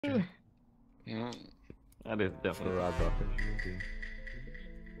That is definitely a rock.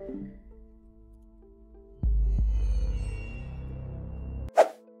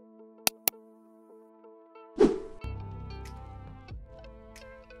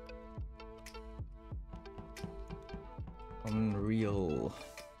 Unreal.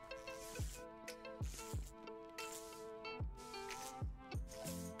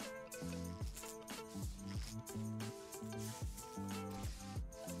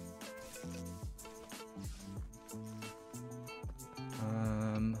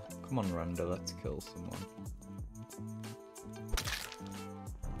 Come on, Randa, let's kill someone.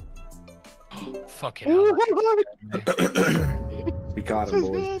 Fucking hell. We got him,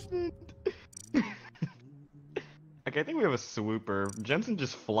 boys. Okay, I think we have a swooper. Jensen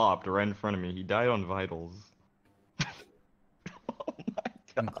just flopped right in front of me. He died on vitals. Oh my god.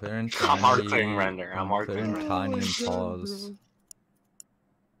 I'm clearing I'm tiny. hard clearing render. I'm hard clearing clearing tiny render. and pause.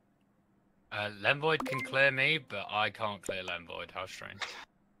 Lemvoid can clear me, but I can't clear Lemvoid. How strange.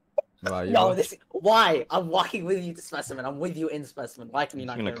 Right, you No, are- this. Why? I'm walking with you to specimen. I'm with you in specimen. Why can you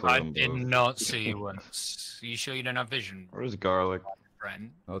not? gonna clear clear me? I did not see you once. You sure you don't have vision, Where's garlic?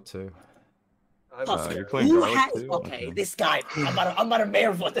 friend? Oh, two. You're playing Who garlic has? too? Okay, this guy. I'm about to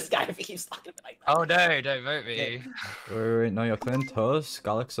mayor vote this guy if he keeps talking like that. Oh no, don't vote me. Wait, no, you're clearing Toast,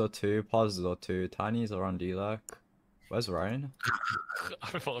 Galax O2, Pause O2, Tiny's are on D-Lac. Where's Ryan?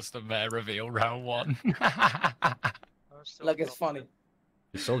 I was the mayor reveal round one. Look, it's funny.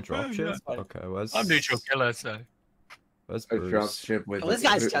 You still drop shit? That's fine. Okay, where's... I'm neutral killer, so. Where's I dropped Bruce? ship with. Oh, this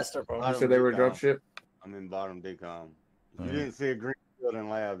guy's Chester, bro. You said they were drop ship? I'm in bottom decom. If you Alright. didn't see a green field in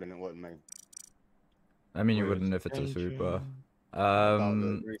lab, then it wasn't me. I mean, you Where's wouldn't if it's a super. I thought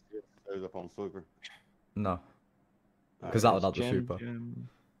the green field was up on super. No. Because that would have the super.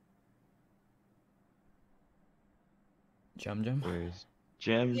 Jam? Where's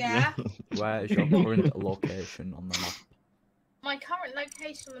Gem? Yeah. Where is your current location on the map? My current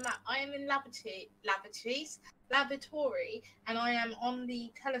location on the map, I am in laboratory, and I am on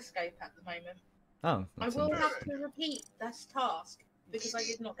the telescope at the moment. Oh, I that's will have interesting. to repeat this task because I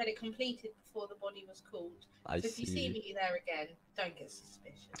did not get it completed before the body was called. I So if you see see. me there again, don't get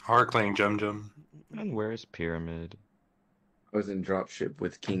suspicious. Hard clearing Jum. And where's Pyramid? I was in drop ship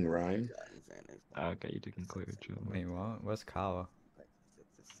with King Ryan. Okay, you can clear it, Joe. Wait, what? Where's Kawa?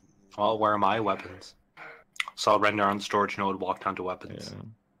 Well, where are my weapons? Saw render on storage node, walk down to weapons.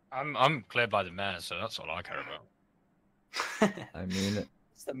 I'm cleared by the mayor, so that's all I care about. I mean,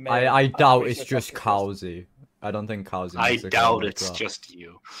 It's the mayor. I doubt I'm it's pretty just sure Cowsy. I don't think Cowsy I makes a doubt call like it's that. just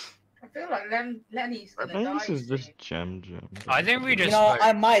you. I feel like Lenny's I gonna think die. this is soon. just Gem. I think we You just. know, vote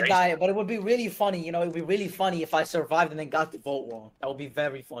I might Tracy. die, but it would be really funny. You know, it would be really funny if I survived and then got the vote wrong. That would be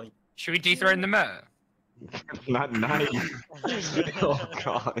very funny. Should we dethrone the mayor? Not nice. Oh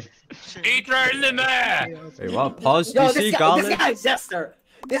god. Dethrone the mayor! Wait, what? Pause? Do Yo, you see this Garlic? guy's Jester.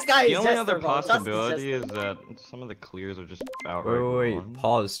 This guy The is only Jester, other bro. Trust me, possibility Jester. is that some of the clears are just Wait, outright wrong.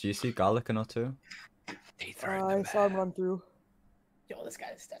 pause. Do you see Garlic or not too? Dethrone the I saw him run through. Yo, this guy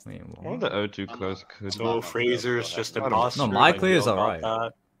is Jester. Wait, One of what? the O2 close could So Fraser's just imposter. No, my like, clear's feel about alright.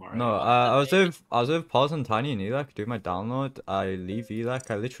 that. Alright. No, I was with Pause and Tiny and Elac, do my download, I leave Elac,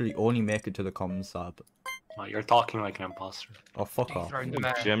 I literally only make it to the comms tab. Oh, you're talking like an imposter. Oh, fuck off. Dethrone the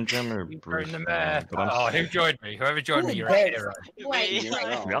mayor. Gem or Dethrone Bruce? the mayor. But I'm Oh, who joined me? Whoever joined me, you're a Who hero. Wait,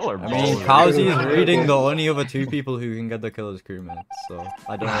 Y'all are I mean, balling. Cowsy is reading the only other two people who can get the killer's crewmates, so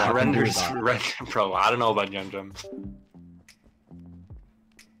I don't know what I can do with Renders, that. bro. I don't know about Jum.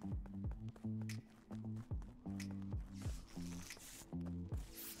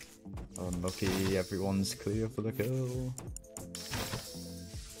 Unlucky, everyone's clear for the kill.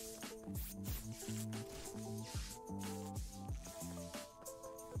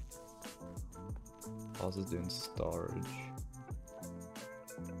 Pause is doing storage.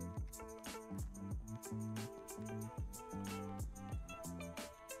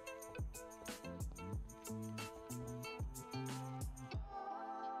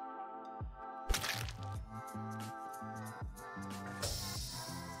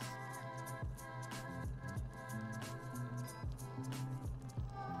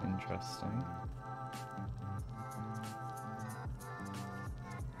 Interesting.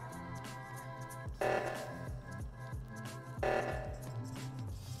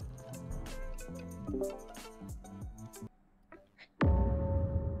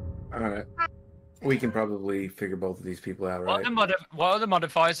 Alright. We can probably figure both of these people out, right? What are the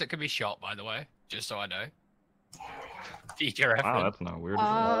modifiers that can be shot, by the way? Just so I know. Future Wow, reference. that's not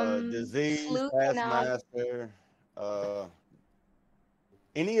weird. Disease, Fluke Taskmaster,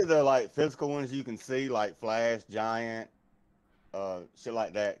 any of the like physical ones you can see, like Flash, Giant, shit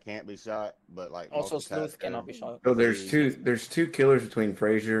like that can't be shot, but like Also, multitasking- Sleuth cannot be shot. So there's two killers between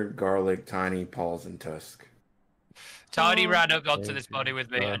Frazier, Garlic, Tiny, Pauls, and Tusk. Tiny ran up onto this body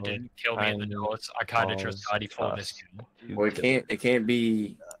with me and didn't kill me at the doors. I kind of trust Tiny for this kill. Well, it can't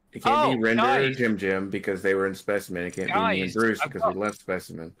be Oh, Render or guys. Jim because they were in Specimen. It can't be me and Guys, Bruce I've because got- we left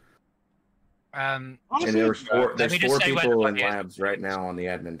Specimen. Um, And there's Let there's me just 4 say when people the in body is. labs right now on the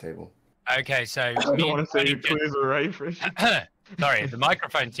admin table. okay, so I don't me want and to say Tiny your clues are right, Frisch. Sorry, the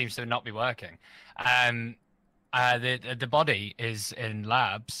microphone seems to not be working. The body is in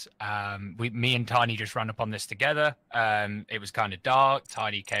labs. Me and Tiny just ran up on this together. It was kind of dark.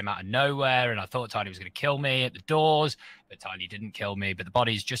 Tiny came out of nowhere, and I thought Tiny was going to kill me at the doors, but Tiny didn't kill me. But the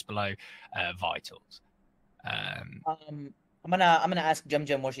body's just below vitals. I'm gonna ask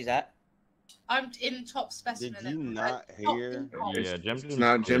Jim where she's at. I'm in top specimen. Did you at- not top hear? in top. Yeah, It's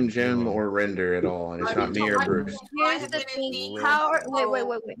not Jim or Render at all, and it's not me or Bruce. I Here's the have been thing. in the- How are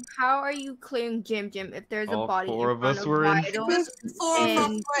wait. How are you clearing Jim if there's a All body 4 in of front us of were in- vitals? Four of us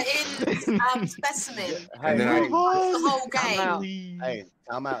And- were in specimen. And then Hey, The whole Time game. out. Hey,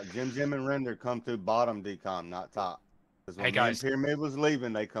 time out. Jim and Render come through bottom decom, not top. Because when Hey, me and guys. Pyramid was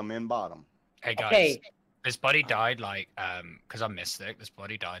leaving, they come in bottom. Hey guys, Okay. this body died like because I'm Mystic. This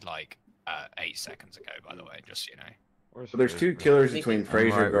body died like 8 seconds ago. By the way, just so you know. So there's 2 killers between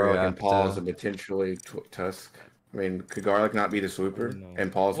Frazier, right Garlic, and reactor. Pauls, and potentially Tusk. I mean, could Garlic not be the swooper? No. And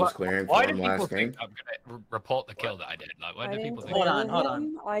Pauls was clearing for Why do him people last game. think I'm gonna report the kill that I did? Like, why I do didn't people think? Hold on, clear hold on.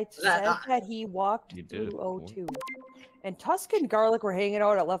 him. I That- said that he walked You did it through before. O2. And Tusk and Garlic were hanging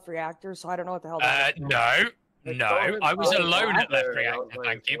out at left reactor, so I don't know what the hell that was. No, I was alone at left reactor.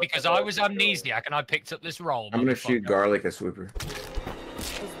 Thank you, because I was amnesiac and I picked up this role. I'm gonna shoot Garlic as swooper.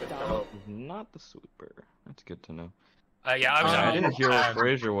 Not the sweeper. That's good to know. Yeah, I was. I didn't hear what um,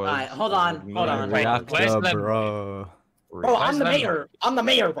 Frazier was. Alright, hold on, hold on. Wait, Reactor, where's Lem- bro. Bro, I'm the Where's mayor. I'm the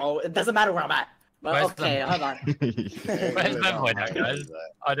mayor, bro. It doesn't matter where I'm at. But Where's okay, hold on. Where's Lemboy now, guys?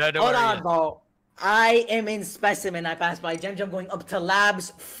 I don't know Hold where he on, is. bro. I am in specimen. I passed by Jim going up to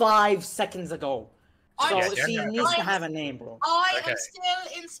labs 5 seconds ago. So I'm Yeah, she Jim. needs to have a name, bro. I Okay. am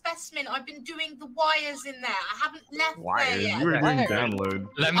still in specimen. I've been doing the wires in there. I haven't left there Wires. yet. You were doing Wire. download.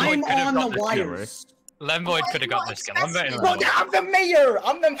 Lemboy I'm could have on got the this kill, right? wires. Lemboy could have got this kill. I'm betting Bro, Bro, Lemboy. I'm the mayor.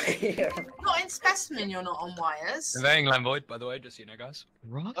 I'm the mayor. Not in specimen. You're not on wires. I'm betting Lemboy, by the way, just so you know, guys.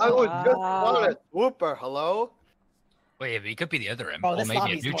 I was just Wow. on it. Whooper, hello? Wait, but he could be the other M, Bro, or this maybe a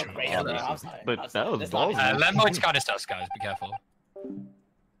lobby's neutral. going Yeah, bro. this I'm is- sorry. But I'm that sorry. was This lobby's ballsy. Lemboy's kind of sus, guys. Be careful.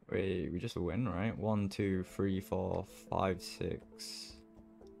 Wait, we just win, right? 1, 2, 3, 4, 5, 6.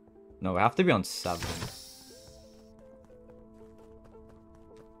 No, we have to be on 7.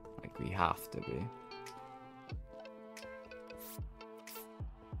 Like, we have to be.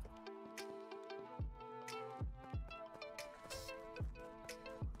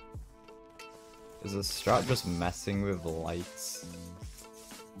 Is the strat just messing with lights?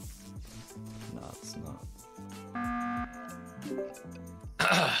 No, it's not.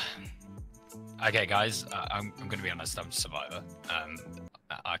 Okay, guys, I'm gonna be honest. I'm a survivor.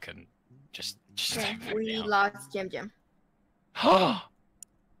 I can just. Okay, don't we know. lost Jim.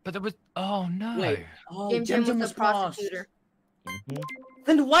 But there was. Oh no. Wait. Oh, Jim was the lost. prosecutor.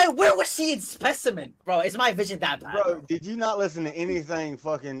 Then where was he in specimen? Bro, is my vision that bad? Bro, did you not listen to anything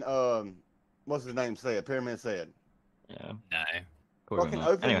fucking, what's his name said? Pyramid said. Yeah. No. Cool, Fucking no.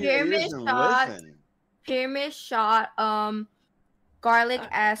 open Anyway. your Pyramid ears and shot. listen. Pyramid shot Garlic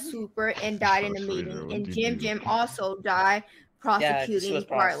as super and died in the Frazier, meeting, what and did you do? Jim also died she was prosecuting pros.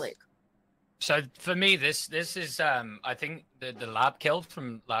 Garlic. So for me, this is I think the lab kill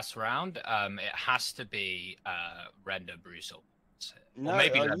from last round. It has to be Render Bruce. No,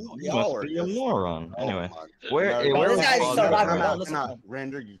 maybe you, Lemboy. You y'all must are be a just- moron. Oh Anyway, my where- God. where this was guy's Paul a survivor, Render? man. You Listen cannot, to him.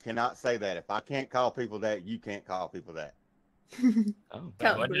 Render, you cannot say that. If I can't call people that, you can't call people that. Oh.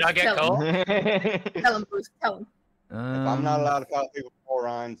 Tell What him, did I get tell called? Tell him, Bruce. Tell him. If I'm not allowed to call people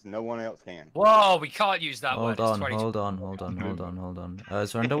morons, no one else can. Whoa, we can't use that word. Hold on, It's 22. hold on.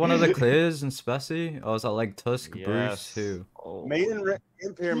 Is Render one of the clears in Speci? Or is that like Tusk, Bruce, Yes. who? Oh. Me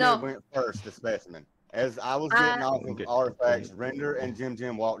and Pyramid No. went first to specimen. As I was getting off of Okay. artifacts, Render and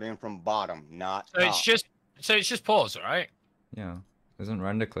Jim walked in from bottom, not So top. it's just pause, all right? Yeah. Isn't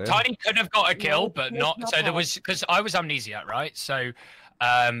Render clear? Tiny could have got a kill, No, but it's not. not So there pause. was because I was amnesiac, right? So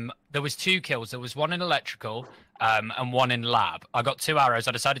there was 2 kills. There was one in electrical and one in lab. I got 2 arrows.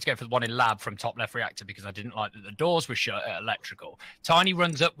 I decided to go for the one in lab from top left reactor because I didn't like that the doors were shut at electrical. Tiny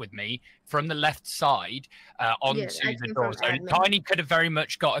runs up with me from the left side onto I the came from door. So admin. Tiny could have very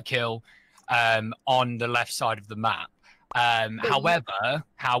much got a kill on the left side of the map.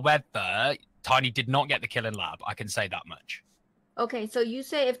 However, Tiny did not get the kill in lab. I can say that much. Okay, so you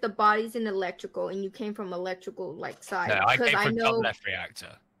say if the body's in electrical and you came from electrical like side. No, I because came from know top left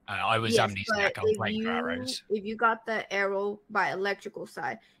reactor. I was yes, amnesiac. but I was waiting for arrows. if you got the arrow by electrical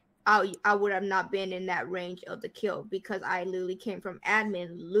side, I would have not been in that range of the kill because I literally came from admin,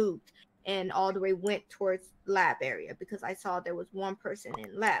 looped, and all the way went towards lab area because I saw there was one person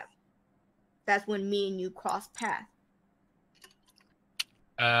in lab. That's when me and you crossed paths.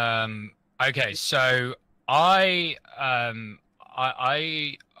 Okay, so I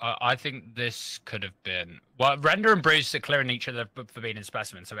think this could have been Render and Bruce are clearing each other for being in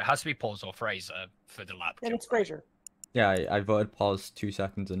specimen, so it has to be Paws or Fraser for the lab. Then it's Fraser. Yeah, I voted pause 2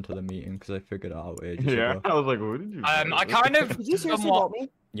 seconds into the meeting because I figured it out ages ago. I was like, what did you? I kind of Did you seriously vote me?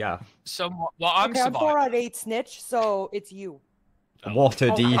 Yeah. Somewhat. Well, I'm Okay, I'm 4 surviving. out of 8 snitch, so it's you. What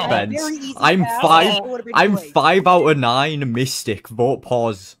a Oh, defense! very easy I'm pass. five. It would've been I'm great. 5 out of 9. Mystic. Vote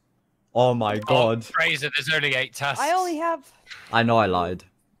pause. Oh my god. Fraser, there's only 8 tasks. I only have. I know I lied.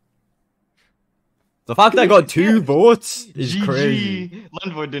 The fact that I got 2 votes is GG. crazy.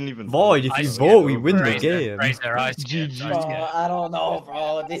 Landvoid didn't even Void, if I you skipped vote, we over win the Fraser. game. Fraser, I skipped. GG. I Bro, skipped. I don't know,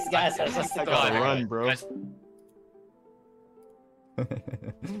 bro. These guys are just I gotta going. run, bro.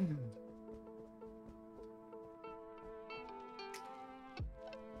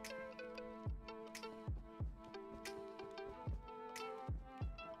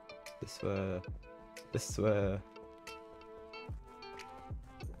 This way.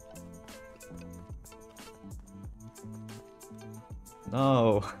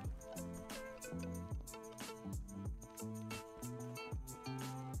 No.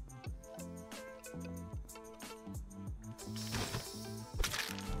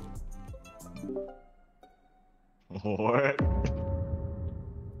 What?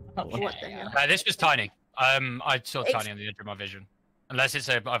 What the hell? This was Tiny. I saw Ex- Tiny on the edge of my vision. Unless it's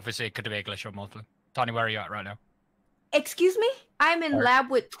obviously it could be a glitch or multiple. Tiny, where are you at right now? Excuse me? I'm in Alright.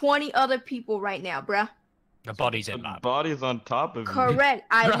 lab with 20 other people right now, bruh. The body's in lab. Body's on top of you. Correct.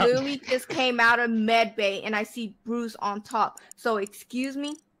 I Right. literally just came out of med bay and I see Bruce on top. So excuse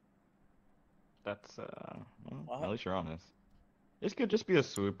me? That's well, at least you're honest. This could just be a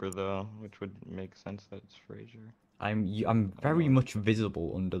swooper though, which would make sense that it's Fraser. I'm very much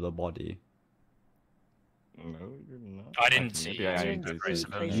visible under the body. No, you're not. I didn't see Maybe you. I didn't did see see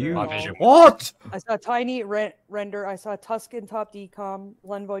Fraser. you. My vision. What? I saw Tiny Render. I saw Tuscan top decom.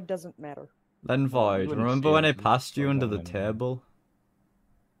 Lenvoid doesn't matter. Then Void, wouldn't remember see when it. I passed you Don't under know the anymore. table?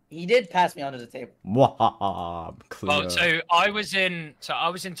 He did pass me under the table. Mwahaha, clear. Well, so I was in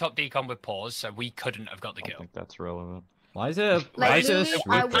top decon with Paws, so we couldn't have got the I don't kill. think that's relevant. Why is it? Like, Why is it a literally,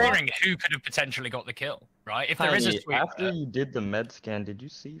 I We're sweeper? clearing who could have potentially got the kill, right? If there is a Tiny, sweeper, after you did the med scan, did you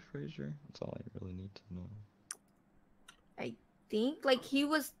see Fraser? That's all I really need to know. I think like he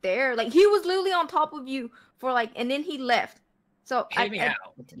was there. Like he was literally on top of you for like and then he left. So hear me out.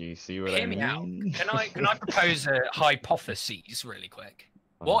 Do you see what Hear I me out. mean? Can I propose a hypothesis really quick?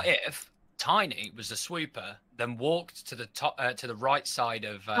 What if Tiny was a swooper, then walked to the top, to the right side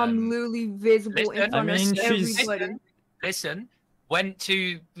of? I'm literally visible in listen, front I mean, of she's- everybody. Listen, went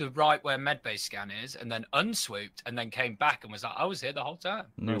to the right where medbase scan is, and then unswooped, and then came back and was like, "I was here the whole time."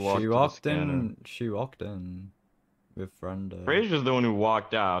 No, walked she to the walked scanner. in. She walked in with Brenda. Fraser's the one who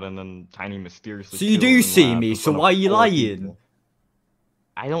walked out, and then Tiny mysteriously. So you killed do in see lab me, in so front of why are you 4 lying? people.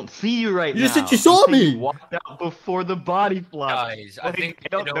 I don't see you right You now. just said you saw I'm saying you me! walked out before the body flopped. Guys, I Like, think I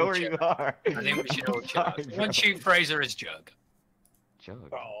don't we should know all where chill. you are. I think we should all chill. Sorry, Someone bro. shoot Fraser as Jug. Jug.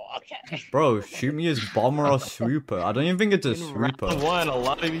 Bro, okay. Bro, shoot me as bomber or swooper. I don't even think it's a In round swooper. 1, a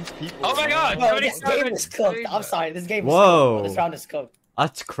lot of these people. Oh my God! Bro, Somebody this throw game it is to cooked. I'm Fraser. sorry, this game is Whoa. cooked. This round is cooked.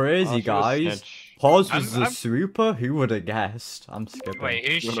 That's crazy, Oh, she was a guys. snitch. Pause was the I'm- swooper? Who would have guessed? I'm skipping. Wait,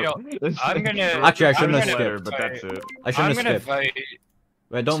 who's Shut shot? up. I'm gonna. Actually, I shouldn't I'm have gonna skipped. But that's it. I I'm shouldn't gonna have skipped. vote.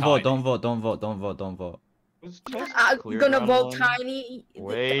 Wait, don't Tiny. vote, don't vote, don't vote, don't vote, don't vote. Was Tusk I'm cleared gonna round vote 1? Tiny.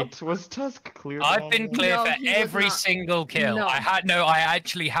 Wait, was Tusk clear? I've been round cleared No, for he was every not. single kill. No. I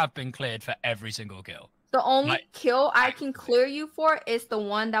actually have been cleared for every single kill. The only My- kill I can clear you for is the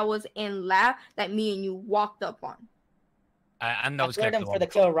one that was in lab that me and you walked up on. And I that was cleared cleared him for for the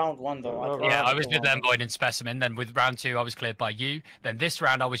kill round 1 though. cleared Yeah, him I for was kill with round them void in specimen. Then with round 2, I was cleared by you. Then this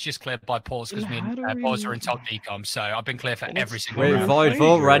round, I was just cleared by Paws because me How and do Paws we- are in top decom. So I've been cleared for Let's every single Wait, Wait, round. void,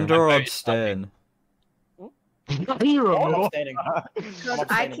 vote, Fraser. render or I voted abstain. one. I'm abstaining. Because I'm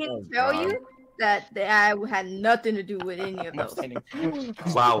I abstaining. can tell you that I had nothing to do with any of I'm those. abstaining.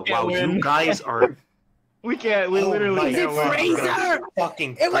 Wow, Can't wow, win. you guys are We can't. We Oh literally my can't God. win. Fraser!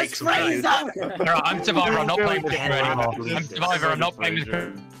 fucking It was freaks, man. Fraser! Alright, I'm Survivor. I'm not playing with Fraser. Victor anymore. Fraser. I'm Survivor. I'm not playing with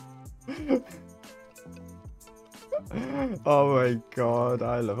Fraser. Oh my god,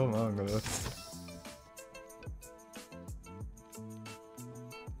 I love Among Us.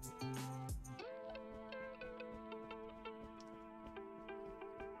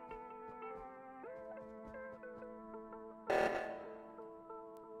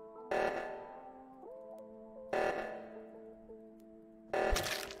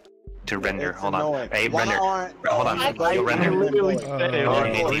 to render. It's Hold on. annoying. Hey, Why render. aren't- Hold on. Why Yo, aren't render. you literally annoying? said it. Hold on, Why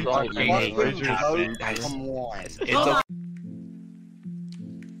Nathan. aren't you It's voting? guys. Come on. It's Hold okay.